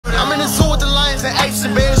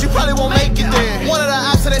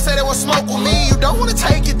say they want smoke with me, you don't wanna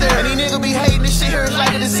take it there. And these niggas be hating this shit here, it's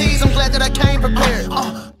like a disease. I'm glad that I came prepared.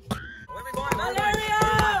 Where we going?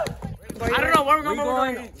 Malaria! I don't know where we're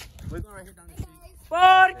going. We're going right here down the street.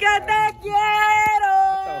 Porque te quiero.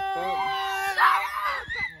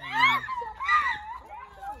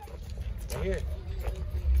 Right here.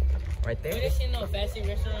 Right there. This shit no fancy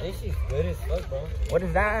restaurant. This shit's good as fuck, bro. What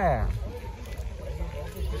is that?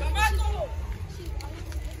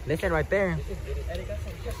 Listen right there.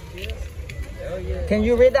 Can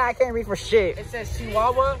you read that? I can't read for shit. It says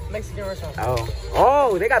Chihuahua Mexican restaurant. Oh.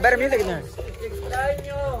 Oh, they got better music in there.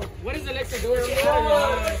 What is Alexa doing?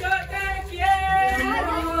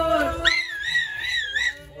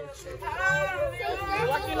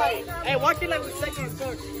 Hey, walking like with sexy as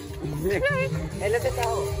fuck. Hey, look at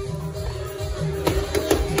that.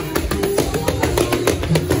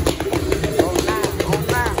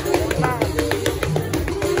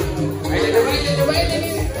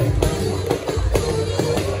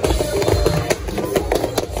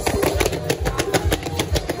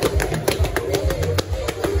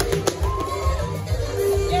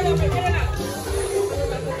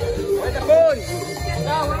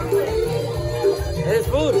 There's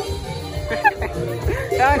food.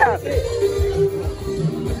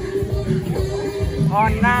 Oh,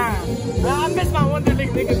 nah. I missed my one thing,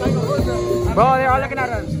 niggas. Bro, they're all looking at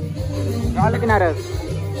us. They're all looking at us.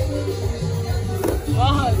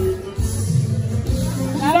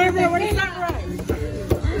 What is that right?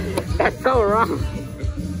 That's so wrong.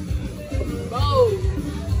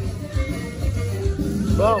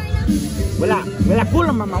 Bro. Huele a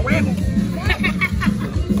culo, mamá, huevo.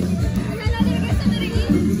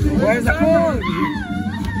 Where's the food?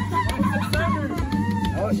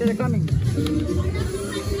 Oh shit, they're coming.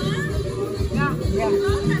 Yeah.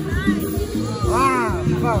 Ah,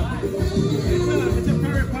 fuck. It's a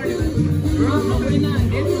private party.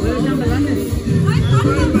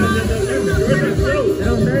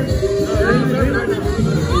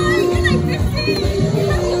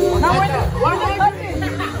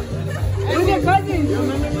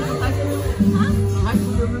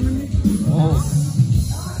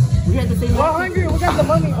 We're hungry, we got the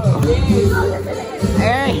money.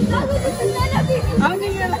 Hey.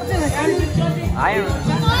 I am.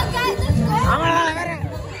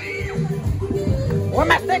 Where's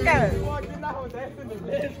my sticker?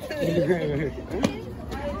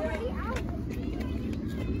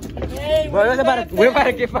 Bro, we're about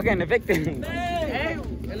to get fucking evicted. Hey,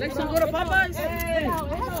 Alexa, go to Popeyes.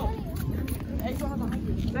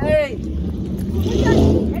 Hey.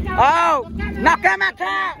 Oh, no come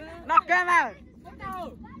acá. No come out.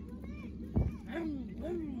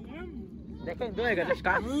 Dejen, do it, let's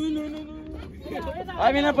go.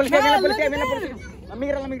 Ay, viene la policía, viene la policía, viene la policía. La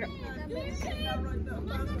migra, la migra.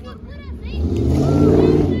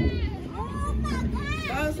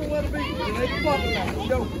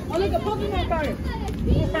 Oh, look, a Pokemon card.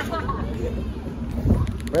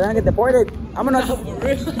 We're gonna get deported. Vámonos.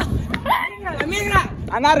 La migra.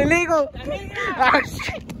 I'm not illegal. La migra. Oh,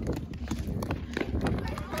 shit.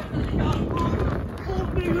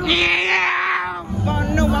 Yeah! Oh,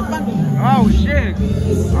 no, my body. Oh, shit.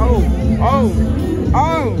 Oh.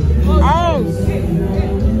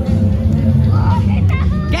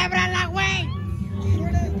 Quebra la güey.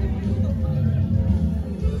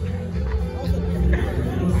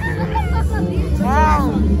 Wow.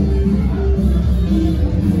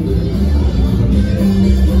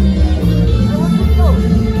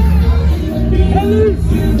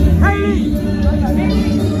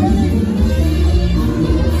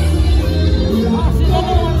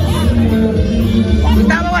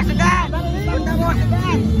 Gustavo, what's that?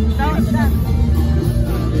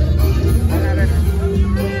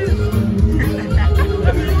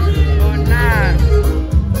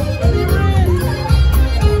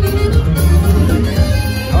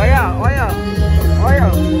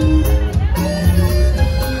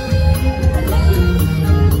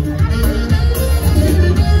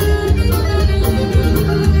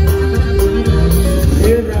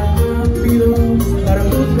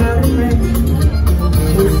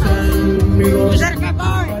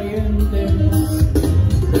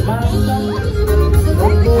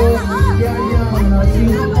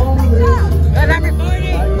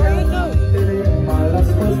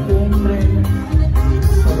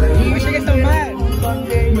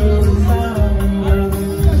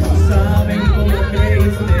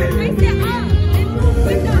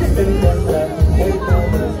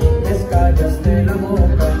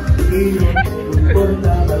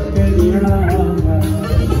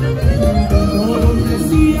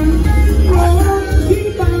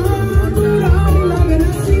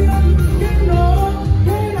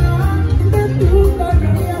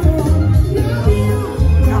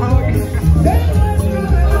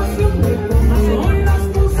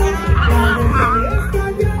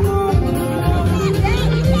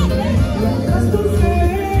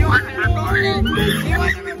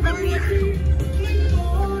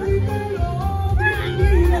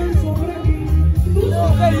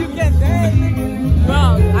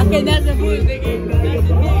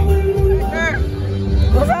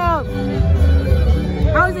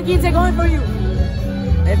 good for you?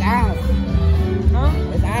 It's ass. Huh?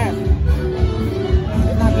 It's ass.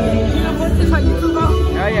 It's not good. You gonna post this on YouTube, bro?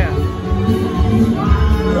 Oh yeah.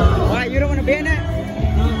 Why, you don't want to be in it?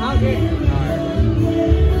 I'll get it.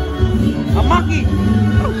 A monkey.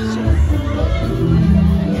 Oh shit.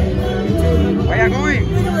 Where you going?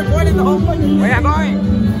 You're recording the whole fucking Where you going?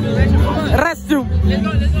 restroom. Let's go,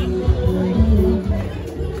 let's go.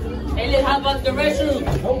 Hey, let's hop up the restroom.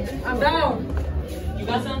 I'm down. You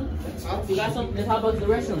got some? You got some? Let's hop up the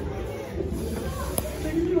restroom.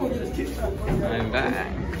 I'm back.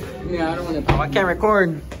 Yeah, I don't want to. Oh, I can't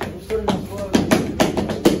record.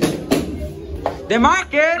 The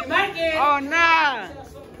market? The market. Oh, nah.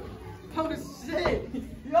 Oh, shit.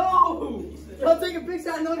 Yo. Yo, take a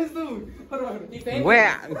picture. I know this dude. Hold on.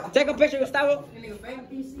 Where? Take a picture, Gustavo.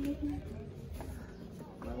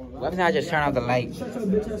 What if I just turn off the light?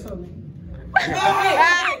 Hey.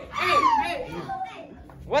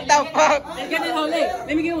 What the fuck? Let's get this whole leg.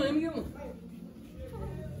 Let me get one.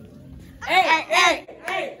 Hey.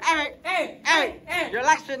 Your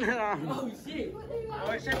light shouldn't on. Oh, shit.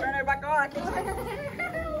 Oh, shit, turn it back on.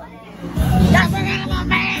 Y'all forgot about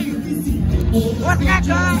me! What's that,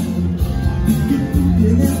 guy?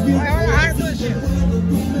 How to do this shit?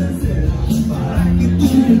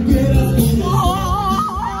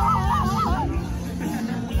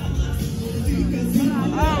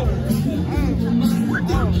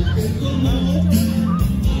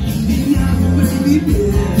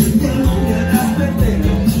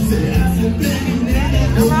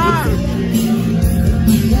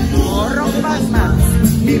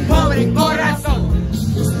 Mi pobre corazón.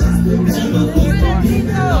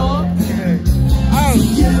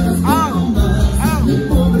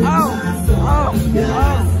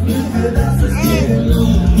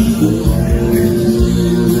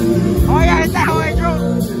 Oh yeah, is that how I drew?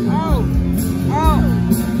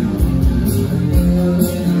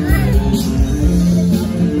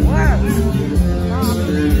 What?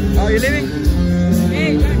 Oh, you leaving?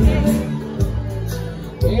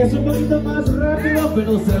 Es un poquito más rápido,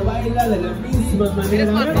 pero se baila de la misma manera.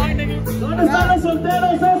 ¿Dónde están los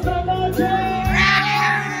solteros esta noche?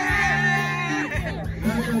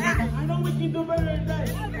 I know we can do better than that.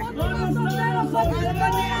 ¿Dónde están los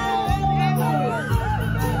solteros?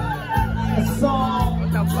 Eso. What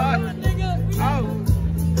the fuck? Oh.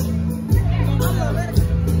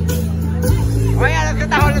 Oye, los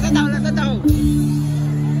sentados.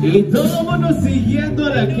 Y todo el mundo siguiendo a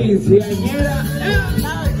la quinceañera.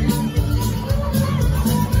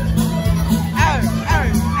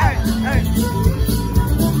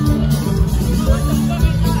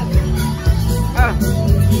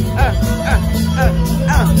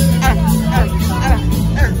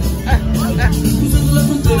 Usando la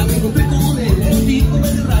frontera me encontré con él. El tipo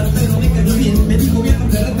medio raro, pero me cayó bien. Me dijo bien con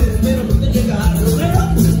cara, te espero no te llegar. Pero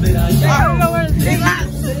pude esperar ya.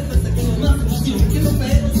 Cerveza con más emoción que no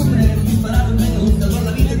pedo sombrero. Disparado menos, salvar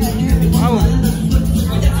la vida de mi gente. Cuando manda sus suertes,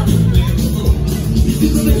 vaya a ver todo. Y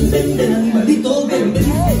digo, ven, animalito, ven.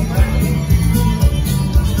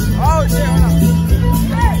 Oh, shit, hold on.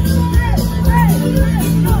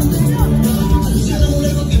 Ya no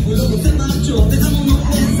luego tiempo, luego se marchó. Dejamos no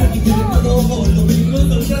pensar que tiene todo. Lo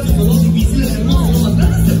peligroso, el gracioso, lo difícil, el hermoso, lo más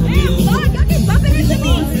grande se volvió.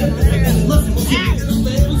 Más emoción que no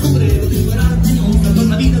pedo sombrero. Disparar menos, salvar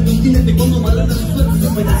la vida de un jinete. Cuando manda sus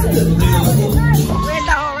suertes, vaya a ver todo.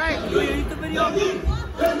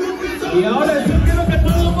 Y ahora yo quiero que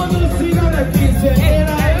todo el mundo siga la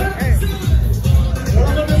quinceañera. Todo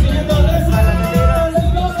el mundo siguiendo a esa.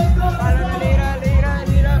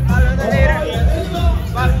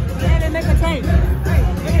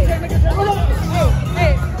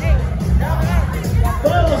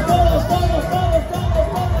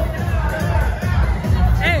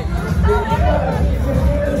 Hey!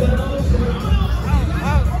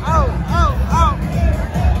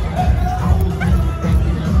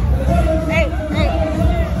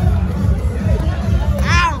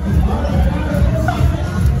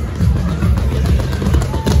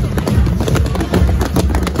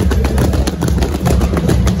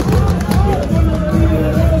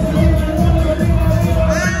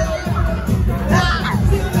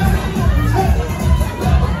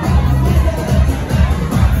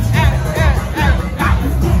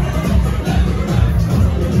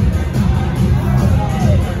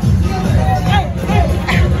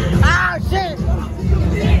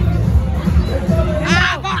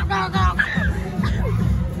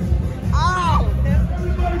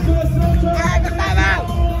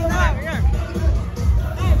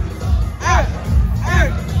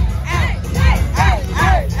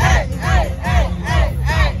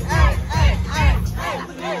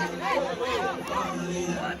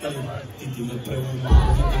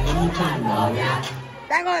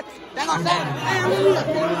 Tengo sed.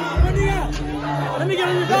 Let me get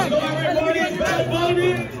on your back.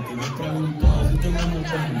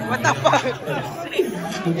 What the fuck?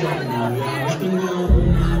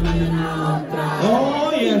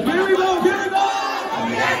 Oh, yeah. Here we go. Here we go.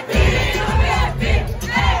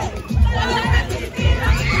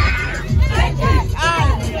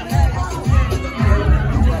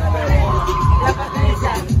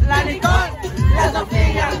 La Nicole, la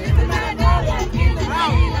Sofía.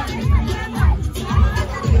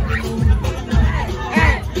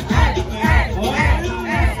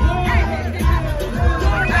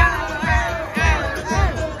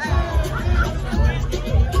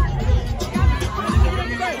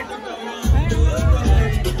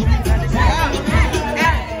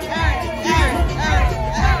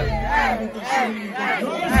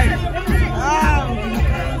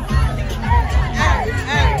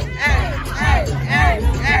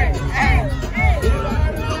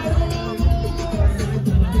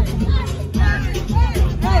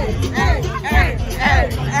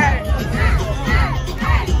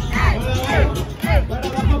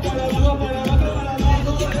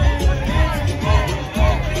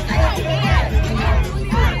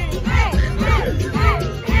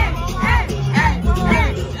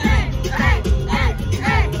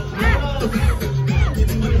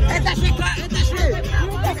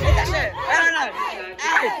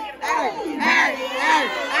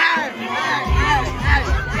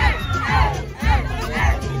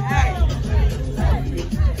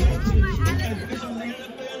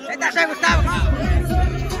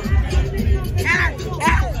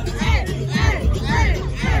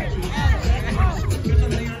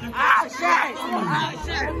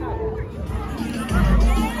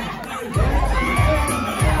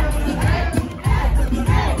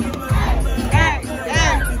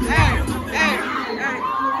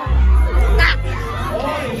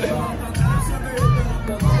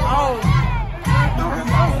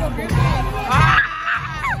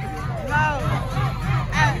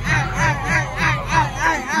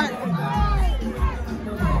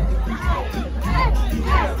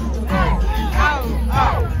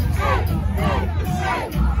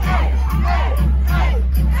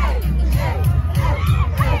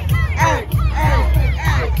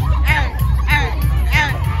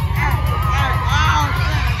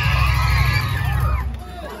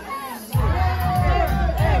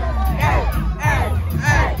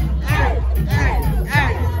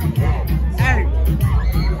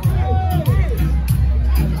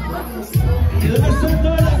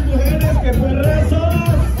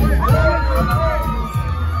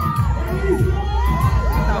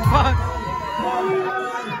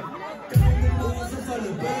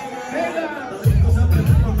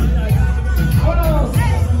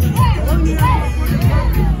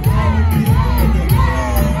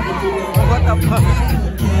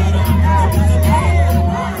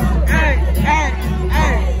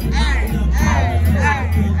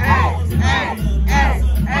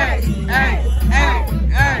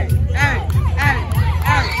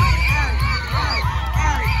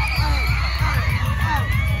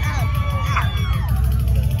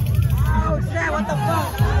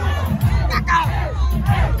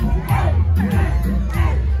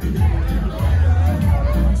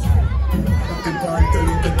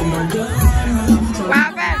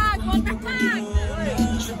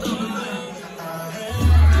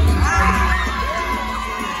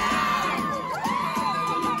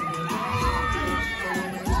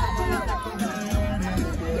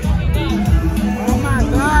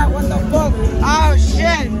 Oh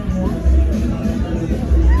shit!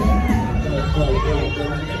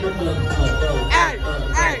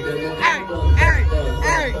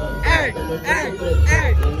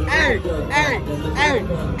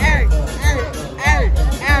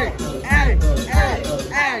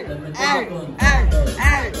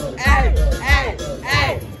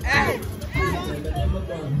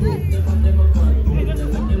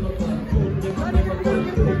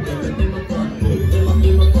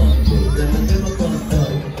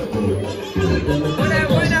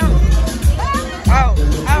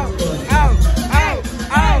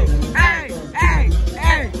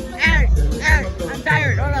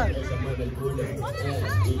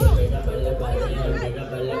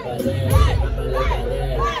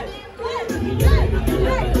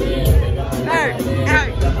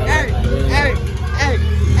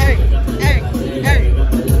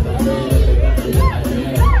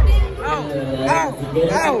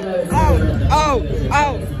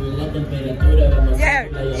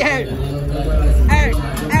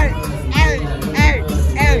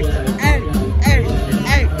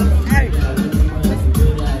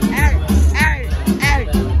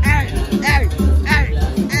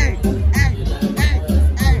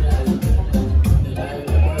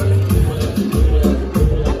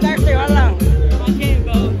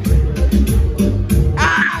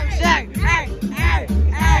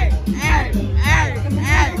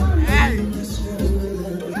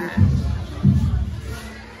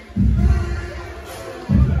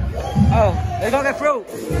 Oh, let's go get fruit.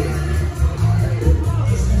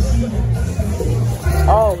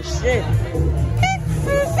 Oh shit.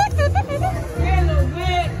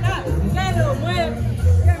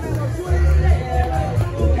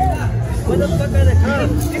 What the fuck are the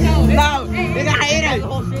cups? No, they got haters.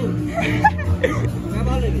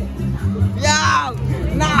 Yo,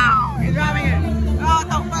 no, he's driving it. Oh, what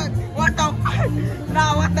the fuck? What the fuck? No,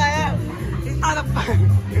 what the hell? He's not a fuck.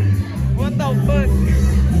 What the fuck?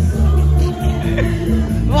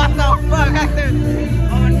 What the fuck, Hector?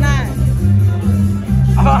 Oh, nice.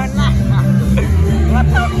 Oh, nice. What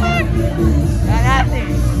the fuck? That's it.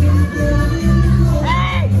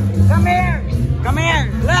 Hey, come here. Come here.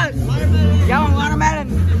 Look. Ya un watermelon.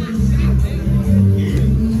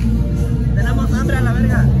 Tenemos hambre a la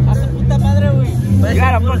verga. A su puta madre, güey. You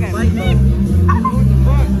gotta fucking.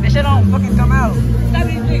 This shit don't fucking come out. Está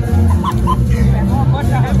bien, güey.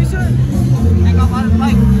 I got one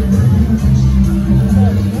fight.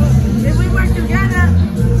 If we work together,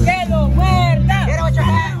 que lo muerda. Get it with your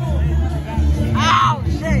hand. Ow,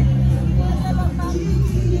 shit.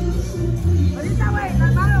 Ahorita, güey,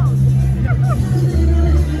 calmado.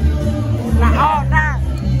 Oh, nah.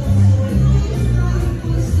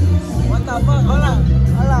 What the fuck? Hold on.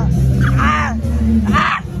 Hold on. Ah.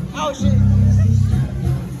 Ah. Oh, shit.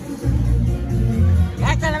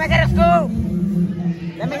 Hector, let me get a scoop.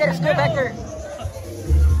 Let me get a scoop, Hector.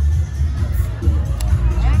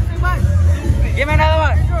 Give me another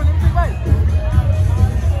one.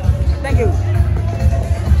 Thank you.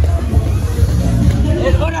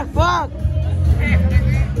 It's good as fuck.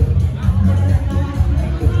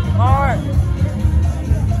 More.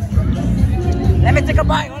 Let me take a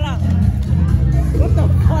bite. Hold on. What the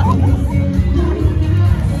fuck?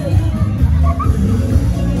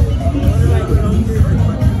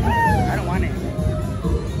 I don't want it.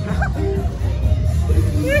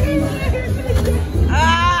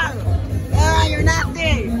 Ah, you're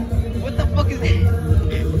nasty. What the fuck is that?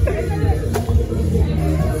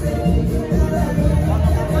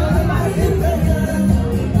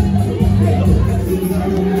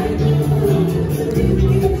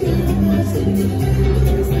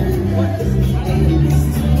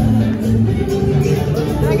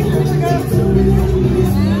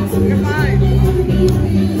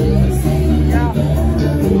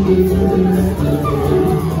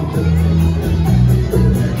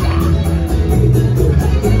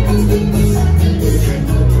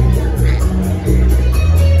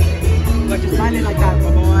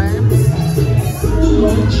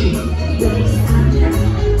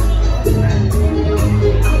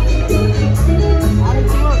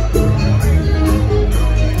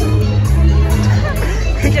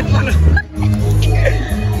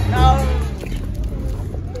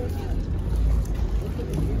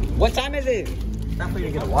 What time is it? It's not for you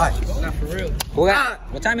to get a watch. It's not for real. Who got?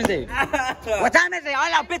 What time is it? What time is it? All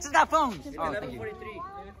y'all bitches got phones. It's Oh, 11:43.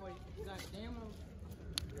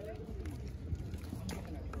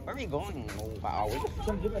 where are we going? Oh, wow.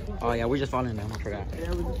 Oh yeah, we're just falling down. I forgot.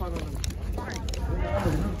 Yeah, we just followed them.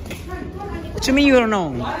 What you mean you don't know?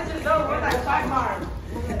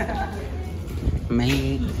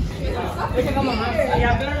 Man.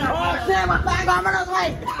 Oh shit, my thigh got me this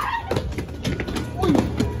way.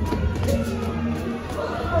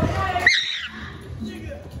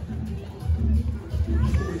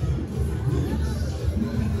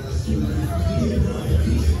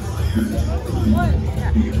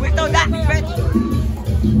 We throw that, bitch.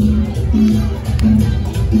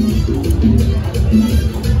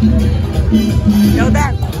 Yo,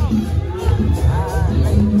 that.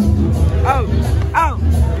 Oh, oh,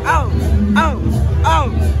 oh, oh, oh,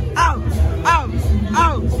 oh, oh,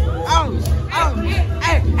 oh, oh, oh.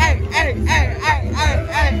 Hey, hey, hey, hey, hey, hey,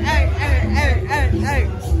 hey, hey, hey, hey, hey.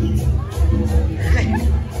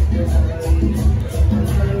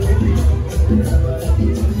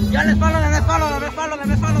 Yo, let's follow them, let's follow them, let's follow them,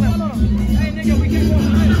 let's follow them. Hey, nigga, we can go.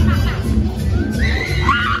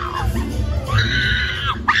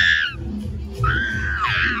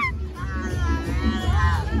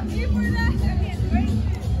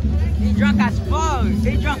 He drunk as fuck.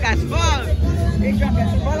 He drunk as fuck. He drunk as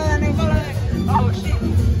fuck. Follow that nigga, follow that. Oh, shit.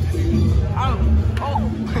 Oh, oh.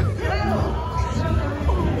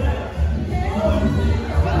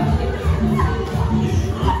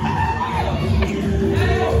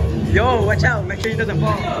 Yo, watch out. Make sure he doesn't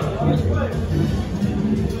fall.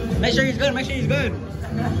 Make sure he's good. Make sure he's good.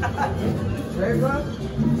 Where you going?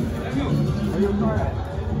 Where your car at?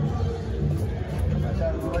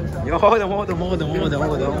 Yo, hold on, hold on, hold on, hold on,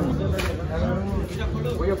 hold on.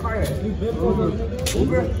 Where your car at?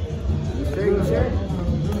 Uber? You sure?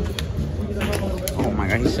 Oh my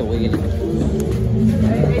God, he's so wiggly.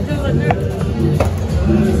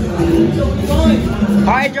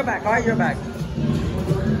 Hide your back, hide your back.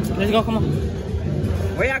 Let's go, come on.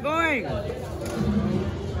 Where y'all going?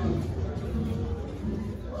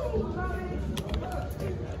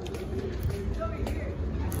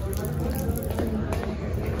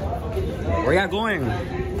 Where y'all going?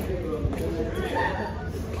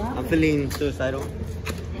 I'm feeling suicidal.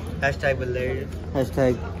 Hashtag hilarious.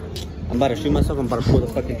 Hashtag, I'm about to shoot myself, I'm about to pull the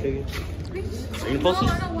fucking trigger. Are you posting?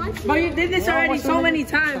 Bro, you did this already so many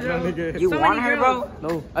times, bro. You So want many her, girls. bro?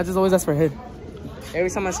 No, I just always ask for head. Every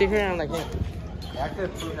time I see her, I'm like, yeah. I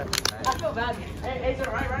could prove that. I feel bad. Hey,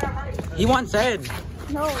 right. He wants head.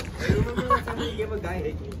 No. You gave a guy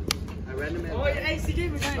hate you. A random ass. Oh, hey,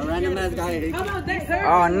 CJ, A random ass guy hate you. how about this, sir?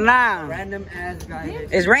 Oh, nah. Random ass guy hate you.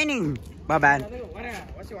 It's raining. My bad.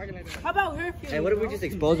 What's your argument? How about her? Hey, what if we just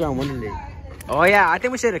expose her on one day? Oh, yeah, I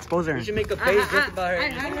think we should expose her. We should make a page just about her.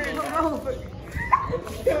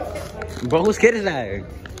 Bro, whose kid is that?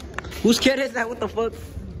 Whose kid is that? What the fuck?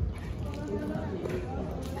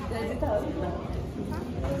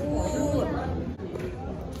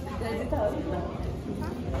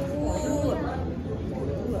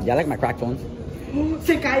 Yeah, I like my crack phones.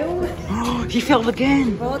 Se cayó. He fell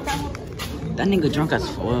again. That nigga drunk as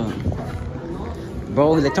fuck.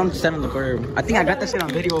 Bro, they told him to stand on the curb. I think I got that shit on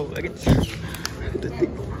video. I get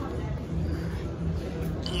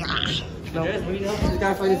No. We need help this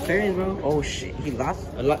guy find his parents, bro. Oh shit, he lost?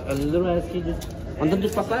 A little ass kid just... ¿Dónde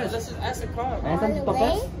tus papás? Let's just ask the car. ¿Dónde están tus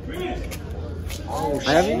papás? Oh shit.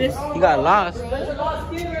 ¿Allá vives? He got lost.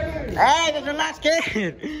 Hey, there's a lost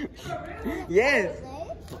kid. Yes.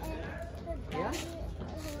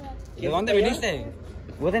 ¿De dónde viniste?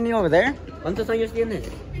 Wasn't he over there? ¿Cuántos años tienes?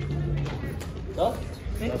 ¿Dos?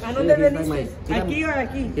 ¿A dónde veniste? ¿Aquí o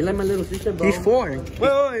aquí? He's like my little sister, bro. He's 4.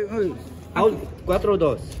 Wait. How old? 4 o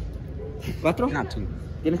 2? 4? Not 2.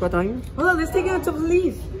 ¿Tienes 4 años? Hold on, let's take it to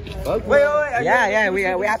police. Wait. Yeah, we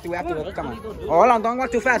have to. Come on. Oh, hold on, don't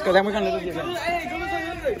walk too fast, because then we're gonna lose you again. Hey, come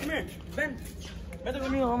here. Ven. Vete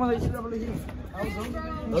conmigo, vamos a decirle a la policía.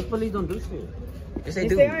 Those police don't do shit. Yes, they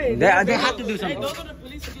do. They have to do something. Those are the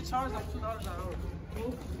police that get charged like $2 an hour.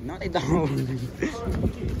 No, they don't.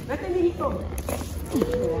 Vete, mijito.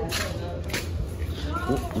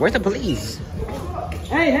 Where's the police?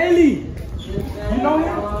 Hey, Haley. You know him?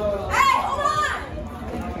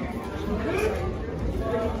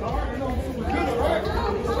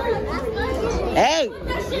 Hey!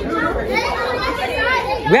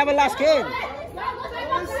 We have a lost kid.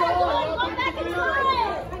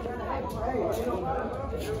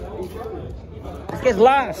 This kid's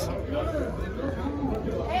lost.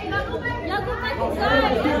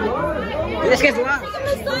 This kid's lost.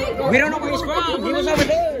 We don't know where he's from. He was over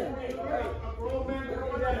there.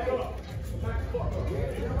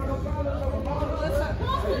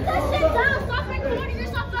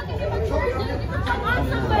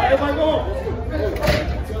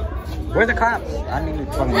 Where's the cops? I need to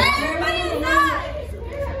fucking.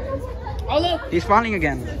 Oh, look. He's falling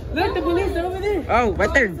again. Look, the police are over there. Oh,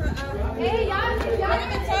 right there.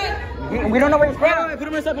 We don't know where he's from. Put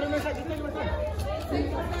him inside, put him inside.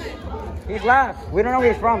 He's lost. We don't know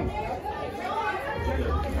where he's from.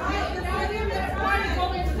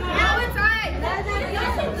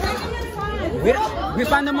 We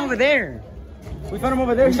found him over there. We found him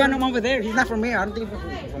over there. We found him over there. He's not from here. I don't think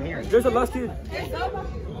he's from here. There's a lost kid.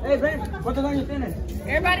 Hey, Ben, ¿cuántos años tienes?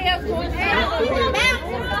 Everybody else going down.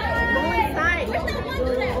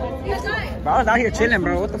 Bro, I was out here chilling,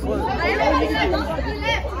 bro. What the fuck?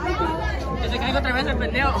 Se caigo otra vez el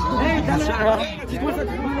pendejo. Hey, that's right.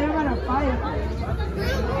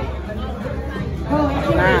 Oh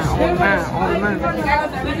man.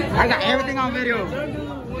 I got everything on video.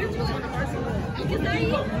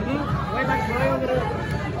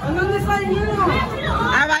 ¿Dónde está el niño?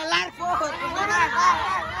 A bailar, fool.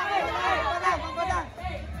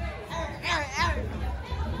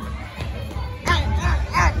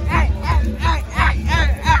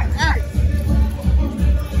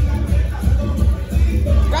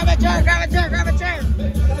 Grab a chair.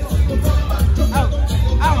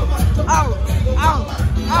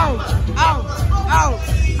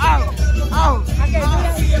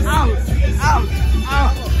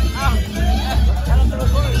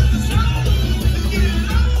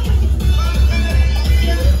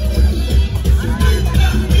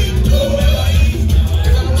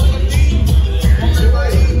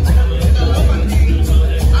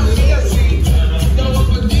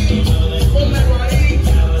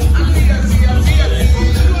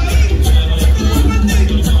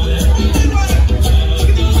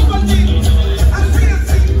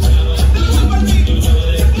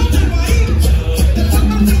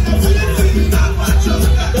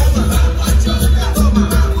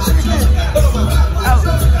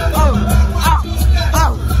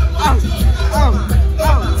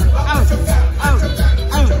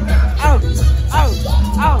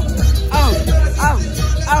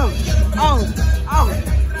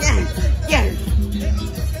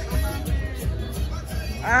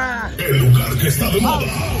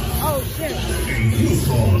 Oh shit. En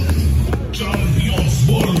Houston, Champions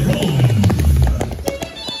Ballroom.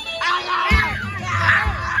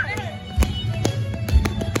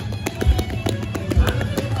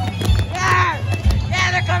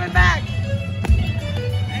 Yeah, they're coming back.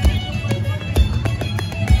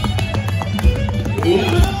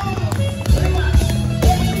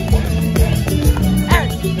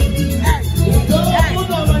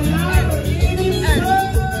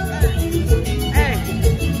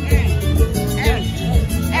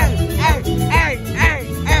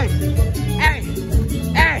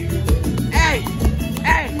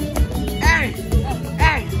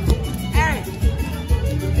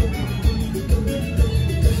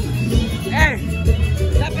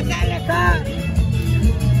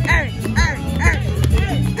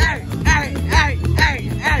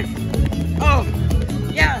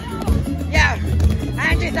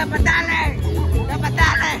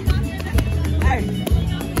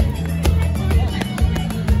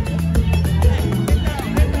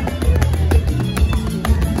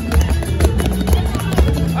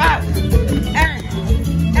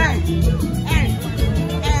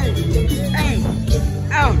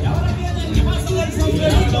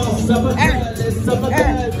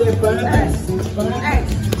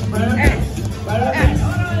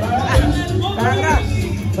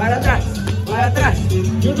 Para atrás.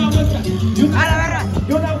 Y una vuelta. A la barra.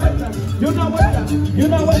 Y una vuelta. Y una vuelta. Y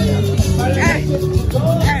una vuelta. Para adelante.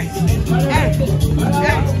 Para adelante. Para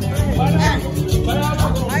abajo. Para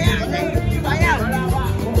abajo. Para abajo. Para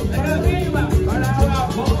abajo. Para arriba. Para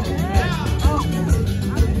abajo.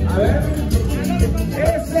 A ver.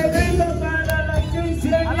 Ese grito para la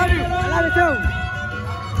quinceañera. I love you.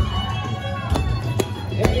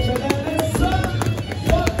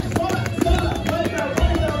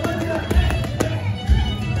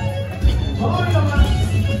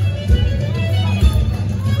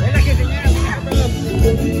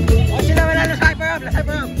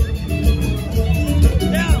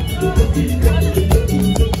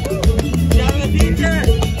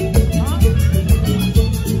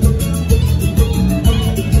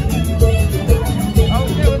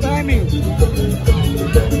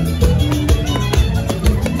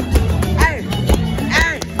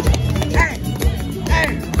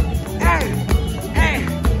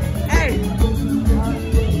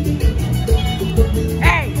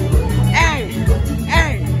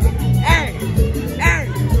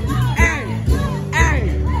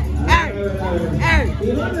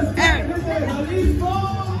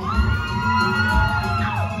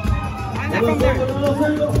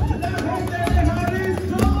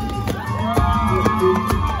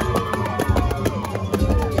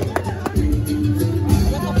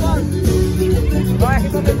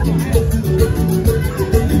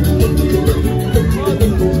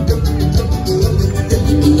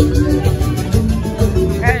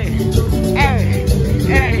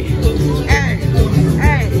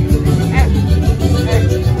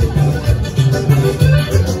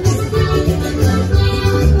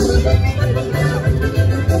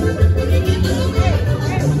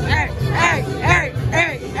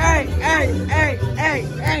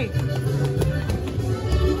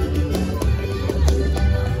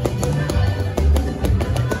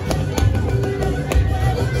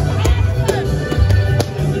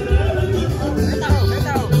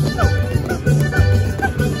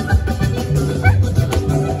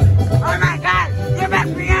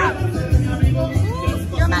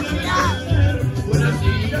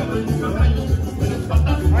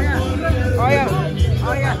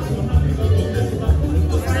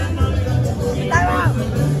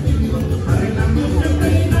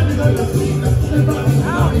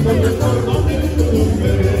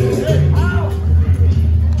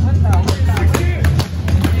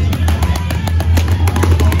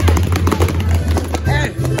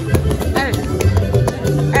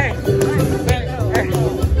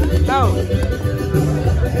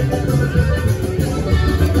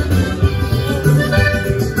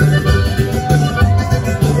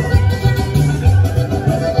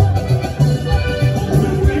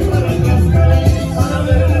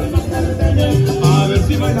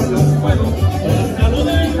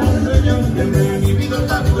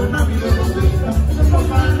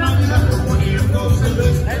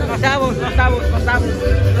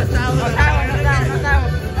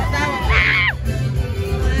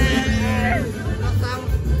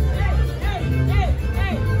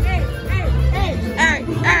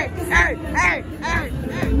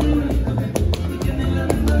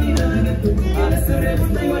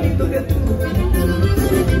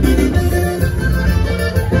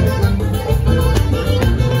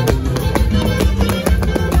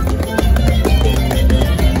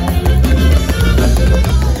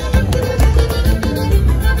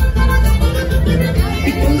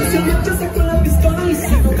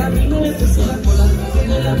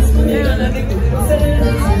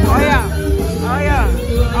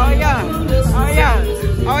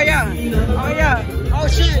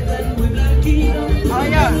 shit. Oh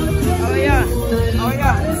yeah. Oh yeah. Oh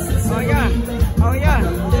yeah. Oh yeah. Oh yeah.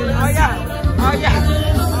 Oh yeah. Oh yeah. Oh yeah.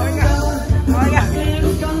 Oh yeah.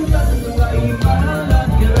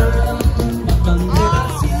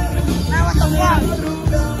 Man, what the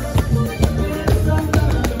fuck?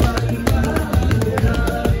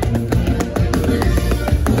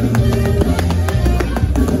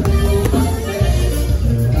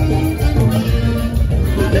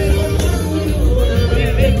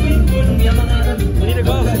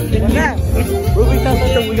 Ruby tells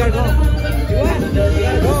us that we gotta go. What? We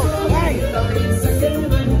gotta go. Why?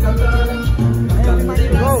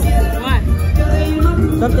 Go. Why?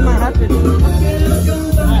 Something might happen.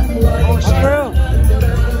 Oh, shit. Girl.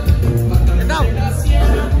 Let's go.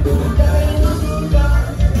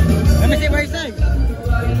 Let me see what he's saying.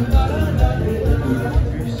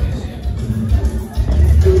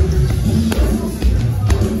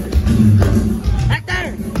 Right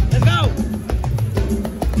there. Let's go.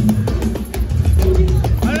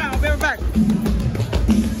 Hold on, I'll be right back.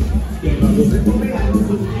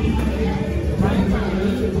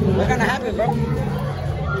 What's gonna happen, bro?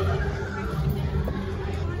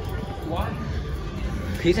 Why?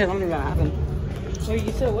 He said something's gonna happen. So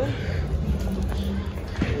you said what?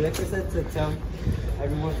 Alexa said to tell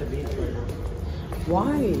everyone to leave right now.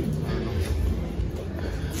 Why?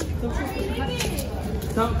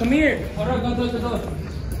 Come here. Hold on, go close the door.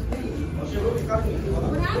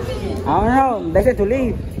 I don't know. They said to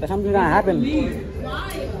leave. But something's gonna happen. Leave.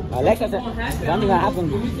 Alexa said something's gonna happen.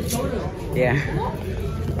 Yeah.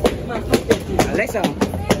 Alexa.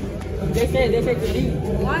 They said to leave.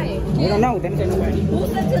 Why? We don't know. They didn't say nobody. Who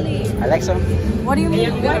said to leave? Alexa. What do you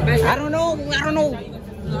mean? What? I don't know. I don't know.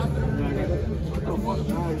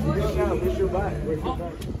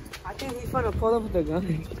 I think he's trying to pull up with the gun.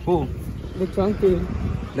 Who? The drunk dude.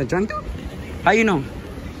 The drunk dude? How you know?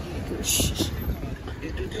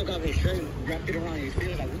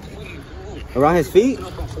 Around his feet?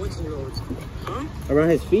 Around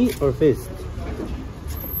his feet or fist?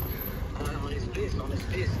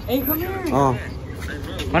 Hey, come here. Oh.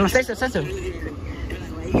 Bueno, censor, censor.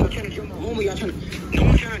 Y'all trying to jump on homie, y'all trying to... No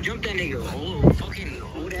one trying to jump that nigga. Oh, fucking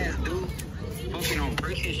old ass dude. Fucking on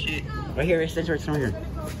break his shit. Right here, censor, it's right here.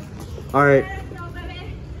 Alright.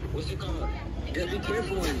 What's it called? Just be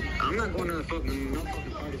careful and I'm not going to fucking... No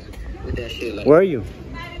fucking parties with that shit. Like, Where are you?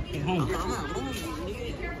 He's home. I'm not home,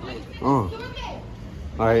 nigga. Like, Oh.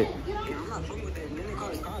 Alright. yeah, I'm not fucking with that. Then they call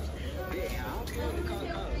the cops. Yeah, I don't care if they call the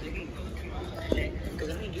cops. They can come out that shit. Because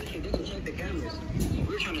I ain't do shit. They can check the cameras.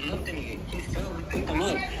 We're trying to help the nigga. He fell. We picked him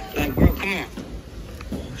up. Like, bro, come on.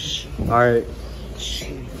 Alright.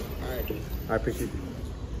 Alright, dude. I appreciate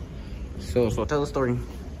it. So tell the story.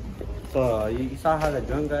 So, you saw how the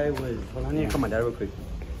drunk guy was... Hold on, I need to call my dad real quick.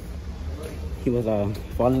 He was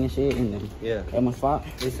falling and shit, and then Yeah. almost fought.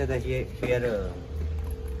 They said that he had a...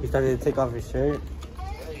 He started to take off his shirt.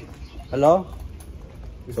 Hello?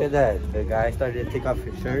 He said that the guy started to take off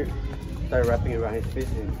his shirt, started wrapping it around his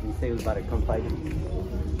fist, and he said he was about to come fight him.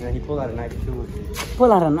 And he pulled out a knife too.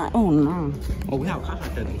 Pull out a knife. Oh no. Oh, we have cops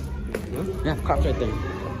right there. We have cops right there.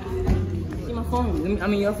 See my phone. I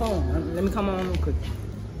mean your phone. Let me call my mom real quick.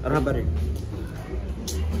 I don't have battery.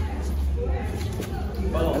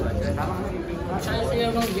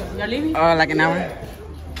 Y'all leaving? Like an hour.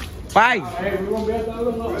 5.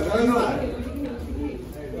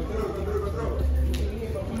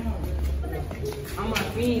 I'm gonna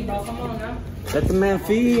feed, bro. Come on now. Let the man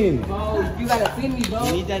feed. Bro, you gotta feed me, bro.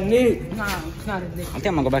 You need that nick. Nah, it's not a dick. I think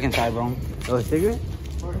I'm gonna go back inside, bro. Oh, a cigarette?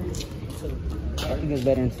 I think it's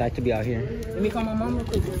better inside to be out here. Let me call my mom real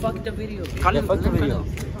quick. Fuck the video. Call Yeah, him. fuck the video.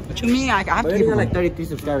 What you mean? I have But to he keep got like like 33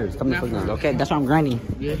 subscribers. Come the fuck down. Okay, that's why I'm grinding.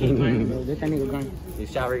 Yeah, he's fine, bro. Let that nigga grind.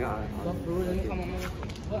 He's showering on. Fuck, bro. Let me call my mom.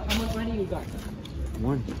 How much money you got?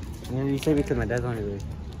 One. And you say because my dad's on his way.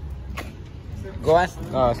 Go ask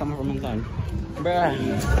someone from inside. Bruh.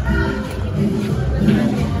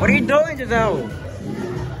 What are you doing, Giselle?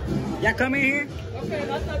 Y'all come in here? Okay,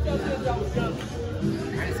 that's not your good job.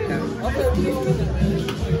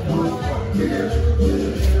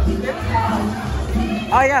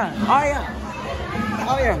 Oh yeah, oh yeah.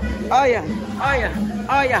 Oh yeah, oh yeah, oh yeah,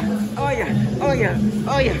 oh yeah, oh yeah, oh yeah,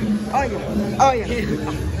 oh yeah, oh yeah, oh yeah.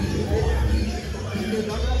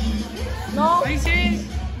 No. Are you serious?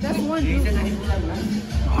 That's one dude.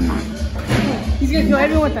 He's gonna kill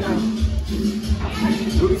everyone tonight.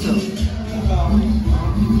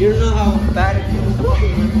 You don't know how bad it feels.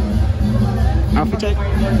 Outfit check.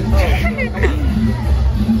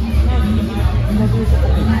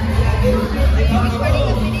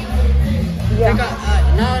 Yeah.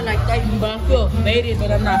 Not like that, but I feel faded,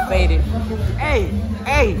 but I'm not faded. Hey.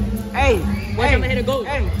 Watch, I'm gonna hit a goat.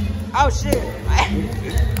 Hey. Oh shit.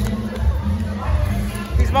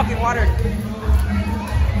 He's smoking water.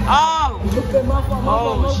 Oh.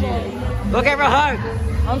 Oh shit. Look at her hug.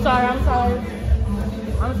 I'm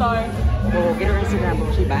sorry. Oh, get her Instagram,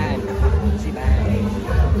 bro. She bad.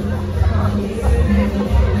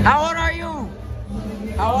 How old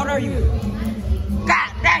are you? God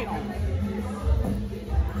damn.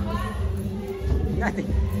 Nothing.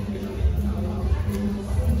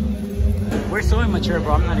 We're so immature,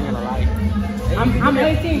 bro. I'm not even gonna lie. I'm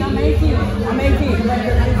 18. I'm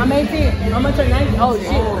gonna turn 19. Oh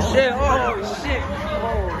shit. Oh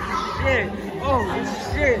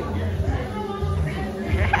shit.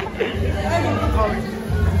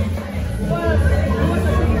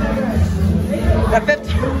 The 15.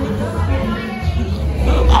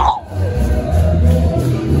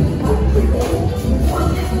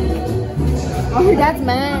 Oh, that's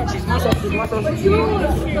mad. She's more so.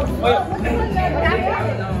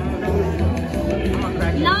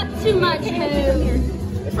 Not too much food.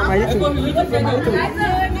 It's from my YouTube.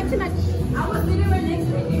 Not too much. I was sitting right next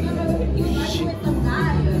to you. You were with some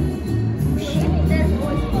guy.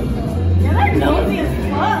 Never know me as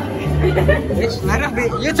fuck. Bitch, let her be.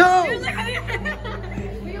 You too.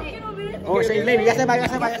 Oh, say lady. Ya se va. He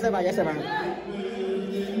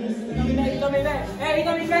coming back. Hey, he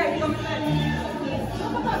coming back.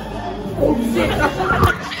 Oh shit.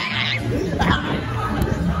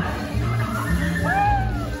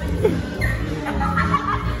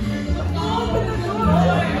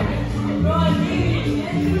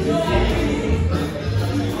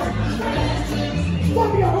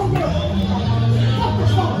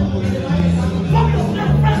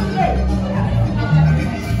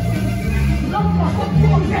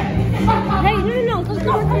 Hey, no. You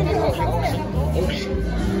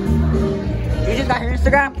just got your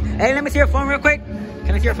Instagram? Hey, let me see your phone real quick.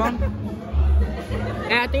 Can I see your phone?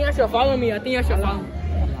 Hey, I think I should follow me. No, babe.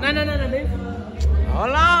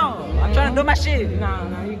 Hold on. I'm trying to do my shit.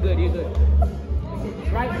 Nah, you good.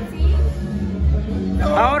 Right?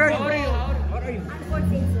 How old are you? I'm 14.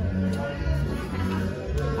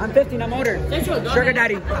 I'm 15. I'm older. That's your daughter. Sugar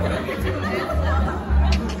daddy.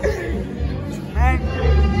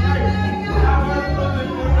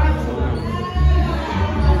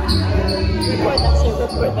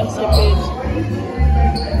 Record that shit, bitch.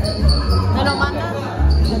 ¿Me lo mandas?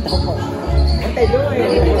 What they doing?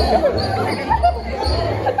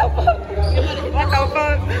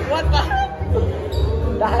 What the fuck?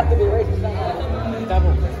 That has to be racist.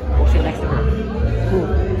 Double. Go sit next to her. Who?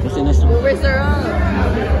 Go sit next to her. Where's her own?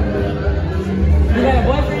 You got a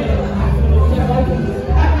boyfriend?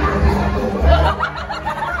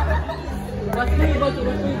 What school you go to?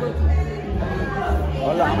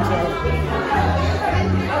 Hold on, I'm sorry.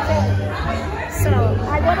 So,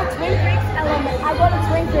 I go to Twin Creeks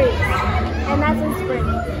Elementary. And that's in spring.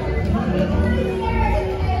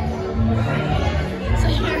 So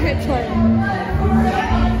you're a twin.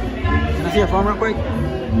 Can I see your phone real quick?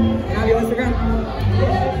 Can I have your Instagram?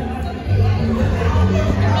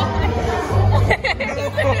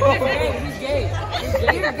 He's gay.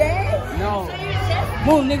 You're gay? No.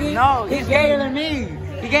 Move, nigga. No, he's gayer than me.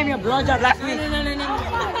 He gave me a blowjob last week. No.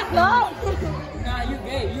 No. Nah, you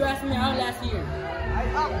gay. You asked me out last year.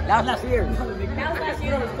 That was last year. That was last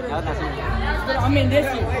year. I mean this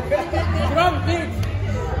year. Get over, bitch.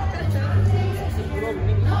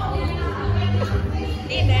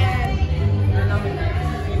 Hey, man.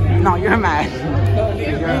 No, you're mad.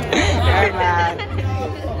 You're mad.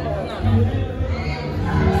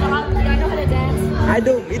 So, do I know how to dance? I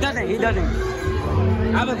do. He doesn't.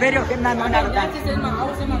 I have a video of him not knowing how to I dance. was in my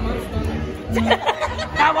mom's stomach.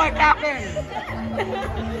 That what happened?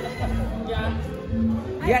 Yeah.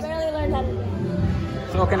 Yes. I barely learned how to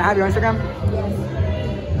dance. So can I have your Instagram?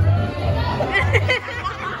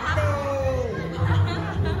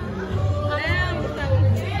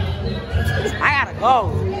 I gotta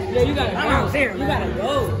go. Yeah, you gotta I'm go. serious. You gotta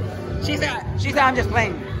go. She said I'm just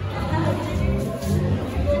playing.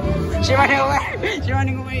 She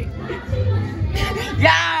running away.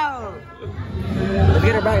 Yo! Let's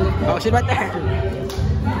get her back. Oh, she's right there.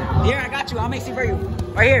 Here, I got you. I'll make some for you.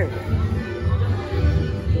 Right here.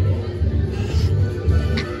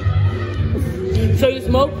 So you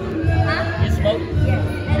smoke? Huh? You smoke? Yes.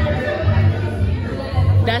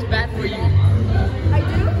 That's bad for you. I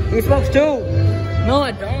do? He smokes too. No,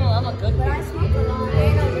 I don't. I'm a good But I man. smoke a lot.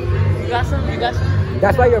 You got some? You got some?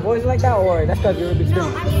 That's why your voice is like that, or that's because you're a big No,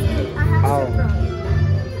 student? I have Oh. syndrome.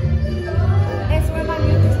 It's where my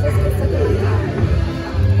mucus just gets stuck in my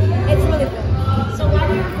mouth. It's really good. So why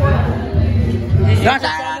do you record?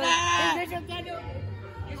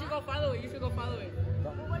 You should go follow it. You should go follow it.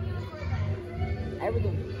 What do you record about?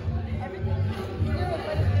 Everything. Everything. You're a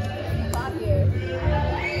vlog here.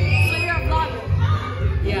 So you're a vlogger.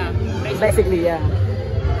 Yeah. Basically, yeah. Is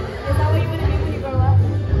that what you want to be when you grow up?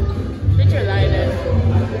 Picture like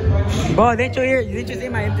Bro, didn't you see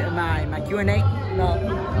my Q&A? No.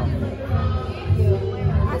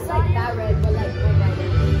 I saw like that red, but like red right now.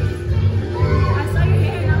 I saw your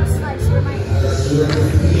hair and I was like, sure, my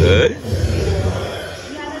hair. You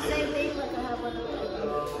have the same thing, like I have one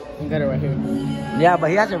of them. You got it right here. Yeah, but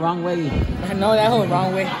he has it wrong way. No, that whole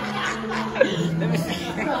wrong way. Let me see.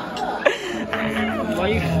 Why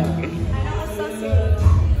you? I know it's so serious.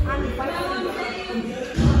 I'm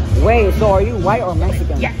white. Wait, so are you white or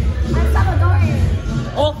Mexican? Yeah. I'm Salvadorian.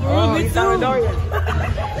 Oh, for real, me he's too. Salvadorian.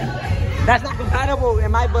 That's not compatible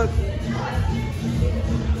in my book. So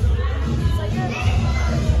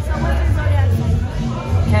what's your zodiac sign?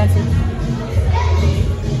 Cancer.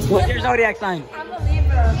 What's your zodiac sign? I'm a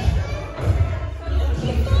Libra.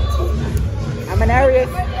 I'm an Aries.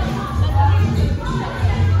 I'm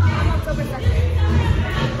October 2nd.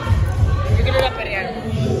 You can do that pelear.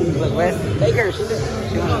 Look, Wes, take her. She You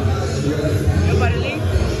about to leave?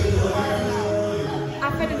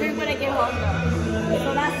 I'm gonna drink when I get home though.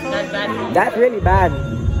 So That's bad. That's really bad.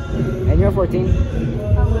 And you're 14. I've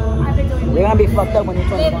been doing You're gonna be fucked up when you're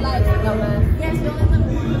live 21. life, no man. Yes, you only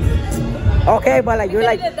live once. Okay, but like you're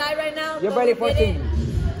like I could die right now. you're but barely we 14. didn't.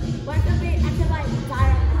 What could be? I could like die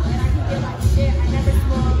right now, and I could get like shit. I never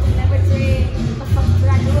smoked, I never drink. What the fuck did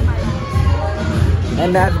I do with my life? And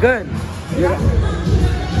that's good.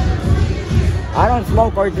 I don't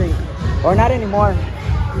smoke or drink. Or not anymore.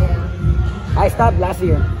 Yeah. I stopped last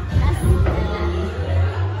year. That's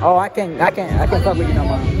Oh, I can't fuck with you no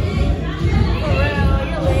more. for real.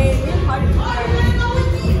 You're lame. You're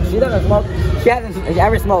hard. She doesn't smoke. She hasn't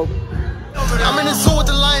ever smoked. I'm in the zoo with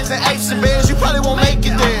the lions and apes and bears. You probably won't make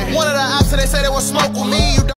it there. One of the ops, they say they will smoke with me. You